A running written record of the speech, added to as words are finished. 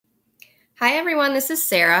Hi everyone, this is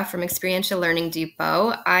Sarah from Experiential Learning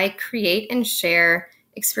Depot. I create and share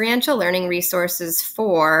experiential learning resources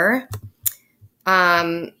for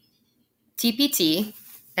TPT,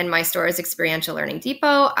 and my store is Experiential Learning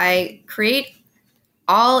Depot. I create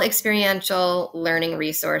all experiential learning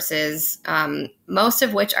resources, most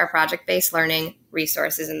of which are project-based learning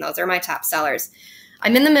resources, and those are my top sellers.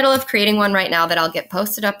 I'm in the middle of creating one right now that I'll get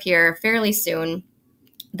posted up here fairly soon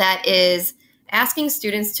that is asking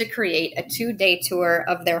students to create a 2-day tour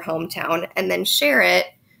of their hometown and then share it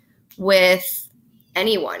with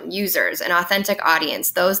anyone, users, an authentic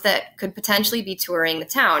audience, those that could potentially be touring the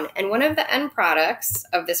town. And one of the end products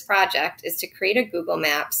of this project is to create a Google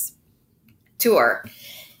Maps tour.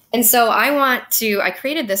 And so I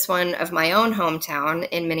created this one of my own hometown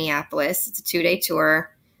in Minneapolis. It's a 2-day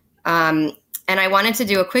tour. And I wanted to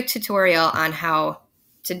do a quick tutorial on how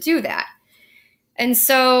to do that. And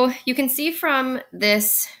so you can see from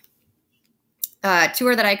this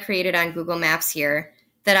tour that I created on Google Maps here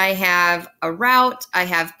that I have a route, I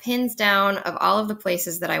have pins down of all of the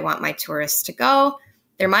places that I want my tourists to go.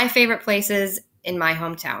 They're my favorite places in my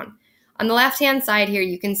hometown. On the left-hand side here,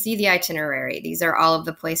 you can see the itinerary. These are all of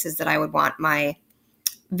the places that I would want my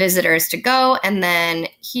visitors to go. And then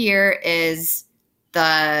here is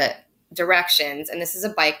the directions. And this is a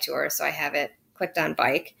bike tour, so I have it clicked on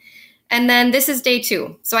bike. And then this is day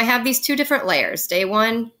 2. So I have these 2 different layers, day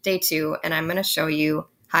 1, day 2, and I'm going to show you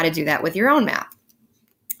how to do that with your own map.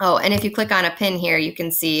 Oh, and if you click on a pin here, you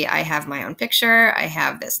can see I have my own picture. I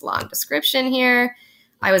have this long description here.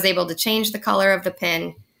 I was able to change the color of the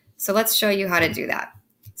pin. So let's show you how to do that.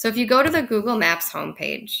 So if you go to the Google Maps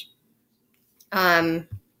homepage,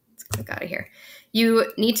 let's click out of here.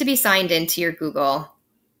 You need to be signed into your Google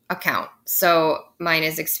account. So mine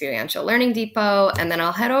is Experiential Learning Depot, and then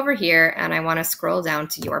I'll head over here and I want to scroll down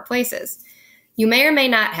to your places. You may or may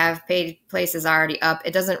not have paid places already up.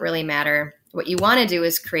 It doesn't really matter. What you want to do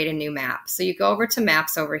is create a new map. So you go over to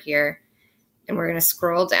maps over here and we're going to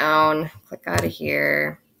scroll down, click out of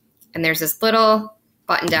here. And there's this little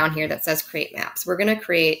button down here that says create maps. We're going to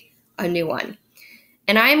create a new one.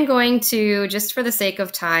 And I'm going to, just for the sake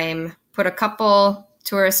of time, put a couple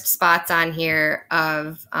tourist spots on here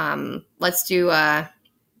of, let's do right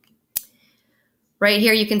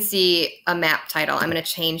here, you can see a map title. I'm going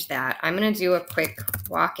to change that. I'm going to do a quick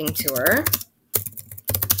walking tour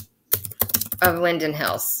of Linden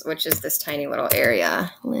Hills, which is this tiny little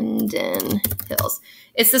area, Linden Hills.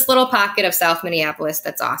 It's this little pocket of South Minneapolis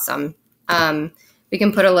that's awesome. We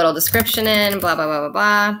can put a little description in, blah, blah, blah, blah,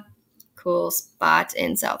 blah. Cool spot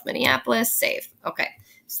in South Minneapolis, save. Okay,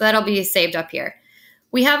 so that'll be saved up here.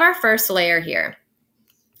 We have our first layer here.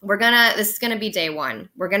 This is gonna be day 1.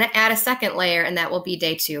 We're gonna add a second layer and that will be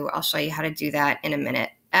day 2. I'll show you how to do that in a minute.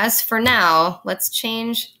 As for now, let's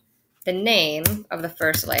change the name of the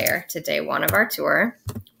first layer to day 1 of our tour.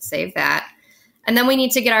 Save that. And then we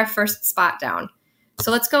need to get our first spot down.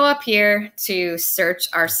 So let's go up here to search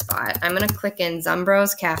our spot. I'm gonna click in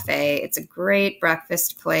Zumbro's Cafe. It's a great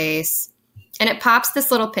breakfast place. And it pops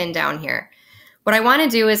this little pin down here. What I want to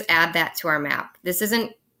do is add that to our map. This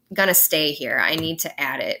isn't going to stay here. I need to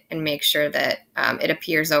add it and make sure that it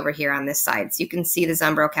appears over here on this side. So you can see the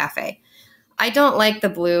Zumbro Cafe. I don't like the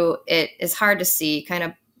blue. It is hard to see, kind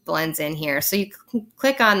of blends in here. So you can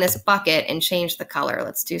click on this bucket and change the color.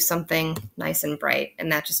 Let's do something nice and bright.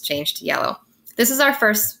 And that just changed to yellow. This is our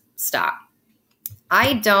first stop.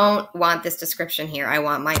 I don't want this description here. I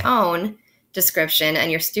want my own description, and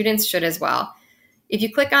your students should as well. If you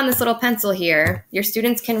click on this little pencil here, your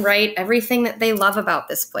students can write everything that they love about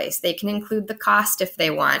this place. They can include the cost if they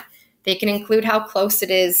want. They can include how close it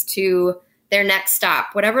is to their next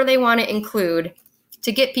stop, whatever they want to include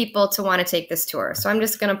to get people to want to take this tour. So I'm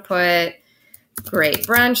just going to put great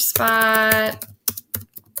brunch spot,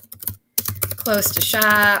 close to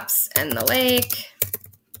shops and the lake.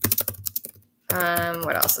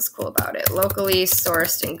 What else is cool about it? Locally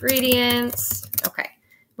sourced ingredients. Okay,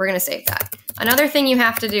 we're going to save that. Another thing you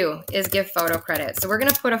have to do is give photo credit. So we're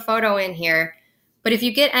going to put a photo in here, but if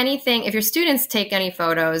you get anything, if your students take any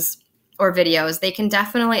photos or videos, they can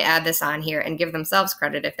definitely add this on here and give themselves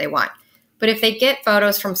credit if they want. But if they get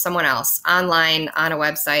photos from someone else online on a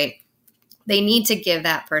website, they need to give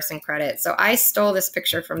that person credit. So I stole this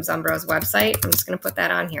picture from Zumbro's website. I'm just going to put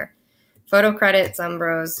that on here. Photo credit,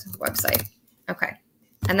 Zumbro's website. Okay,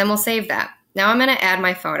 and then we'll save that. Now I'm going to add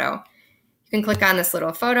my photo. You can click on this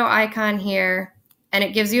little photo icon here, and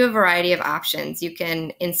it gives you a variety of options. You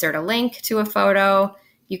can insert a link to a photo.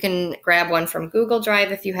 You can grab one from Google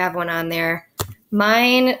Drive if you have one on there.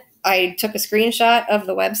 Mine, I took a screenshot of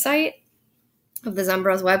the website, of the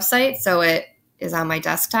Zumbro's website, so it is on my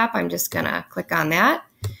desktop. I'm just going to click on that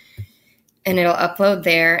and it'll upload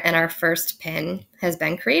there. And our first pin has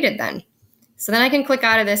been created then. So then I can click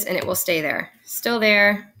out of this and it will stay there. Still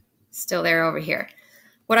there over here.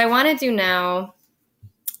 What I want to do now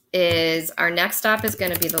is our next stop is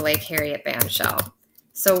going to be the Lake Harriet bandshell.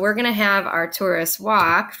 So we're going to have our tourists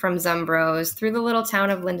walk from Zumbros through the little town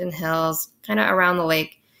of Linden Hills, kind of around the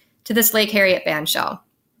lake, to this Lake Harriet bandshell.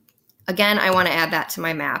 Again, I want to add that to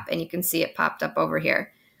my map, and you can see it popped up over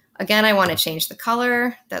here. Again, I want to change the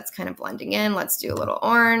color. That's kind of blending in. Let's do a little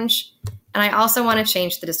orange. And I also want to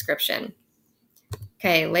change the description.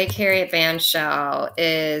 Okay, Lake Harriet bandshell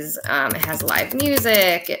is, it has live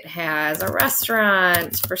music, it has a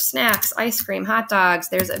restaurant for snacks, ice cream, hot dogs,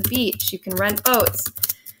 there's a beach, you can rent boats,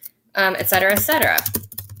 et cetera, et cetera.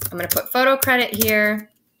 I'm gonna put photo credit here,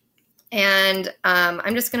 and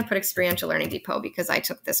I'm just gonna put Experiential Learning Depot because I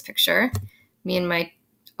took this picture. Me and my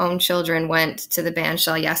own children went to the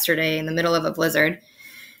bandshell yesterday in the middle of a blizzard.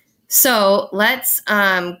 So let's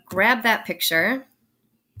grab that picture.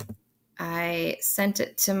 I sent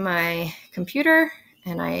it to my computer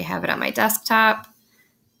and I have it on my desktop,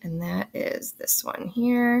 and that is this one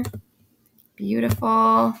here.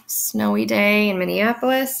 Beautiful snowy day in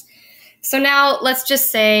Minneapolis. So now let's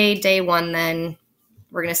just say day one then.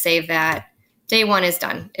 We're going to save that. Day one is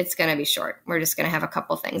done. It's going to be short. We're just going to have a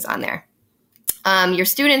couple things on there. Your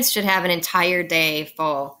students should have an entire day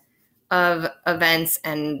full of events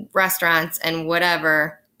and restaurants and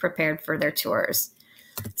whatever prepared for their tours.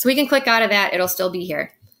 So we can click out of that. It'll still be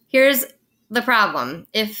here. Here's the problem.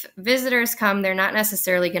 If visitors come, they're not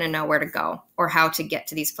necessarily going to know where to go or how to get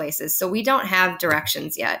to these places. So we don't have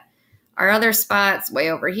directions yet. Our other spots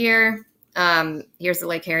way over here. Here's the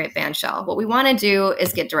Lake Harriet bandshell. What we want to do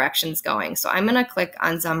is get directions going. So I'm going to click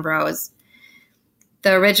on Zumbros,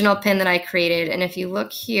 the original pin that I created. And if you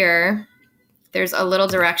look here, there's a little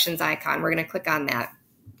directions icon. We're going to click on that.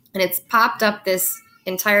 And it's popped up this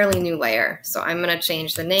entirely new layer. So I'm going to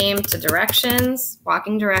change the name to directions,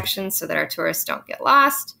 walking directions, so that our tourists don't get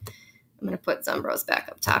lost. I'm going to put Zumbros back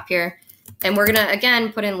up top here. And we're going to,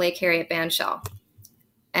 again, put in Lake Harriet bandshell.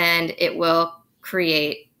 And it will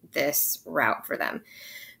create this route for them.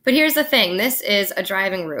 But here's the thing. This is a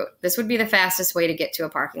driving route. This would be the fastest way to get to a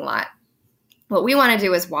parking lot. What we want to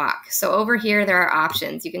do is walk. So over here, there are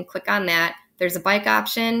options. You can click on that. There's a bike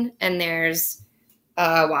option and there's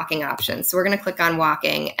walking option. So we're going to click on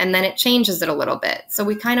walking, and then it changes it a little bit. So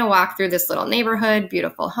we kind of walk through this little neighborhood,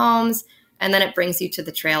 beautiful homes, and then it brings you to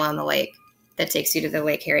the trail on the lake that takes you to the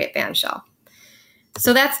Lake Harriet bandshell.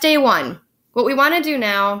 So that's day one. What we want to do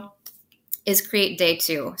now is create day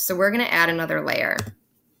two. So we're going to add another layer.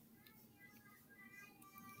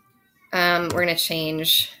 We're going to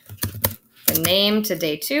change the name to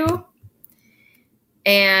day two,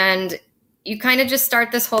 and you kind of just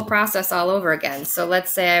start this whole process all over again. So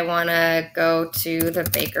let's say I want to go to the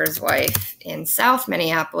Baker's Wife in South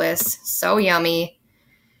Minneapolis. So yummy.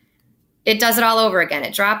 It does it all over again.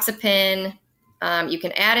 It drops a pin. You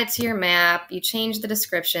can add it to your map. You change the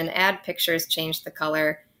description, add pictures, change the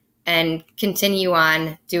color, and continue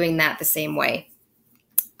on doing that the same way.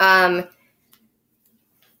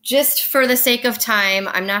 Just for the sake of time,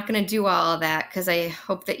 I'm not going to do all of that because I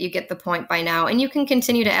hope that you get the point by now. And you can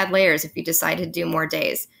continue to add layers if you decide to do more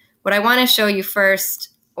days. What I want to show you first,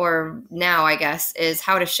 or now I guess, is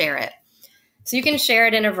how to share it. So you can share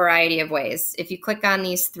it in a variety of ways. If you click on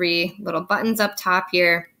these three little buttons up top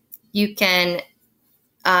here, you can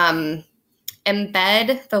embed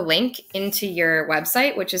the link into your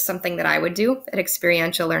website, which is something that I would do at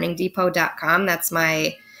experientiallearningdepot.com. That's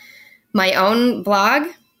my own blog.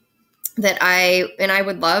 I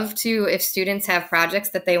would love to, if students have projects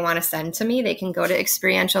that they want to send to me, they can go to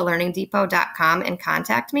experientiallearningdepot.com and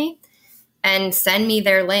contact me and send me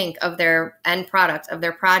their link of their end product of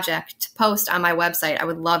their project to post on my website. I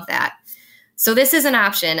would love that. So this is an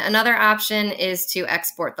option. Another option is to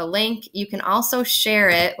export the link. You can also share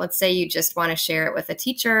it. Let's say you just want to share it with a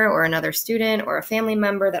teacher or another student or a family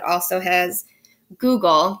member that also has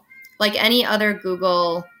Google. Like any other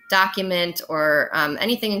Google document or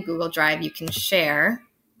anything in Google Drive, you can share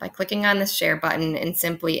by clicking on the share button and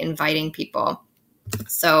simply inviting people.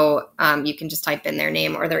 So you can just type in their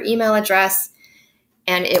name or their email address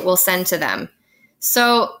and it will send to them.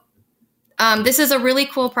 So this is a really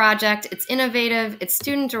cool project. It's innovative. It's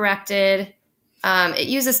student directed. It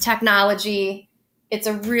uses technology. It's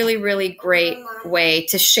a really, really great way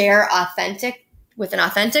to share with an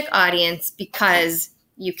authentic audience because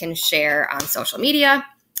you can share on social media.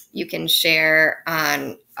 You can share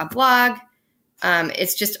on a blog.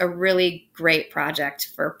 It's just a really great project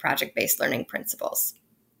for project-based learning principles.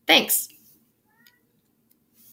 Thanks.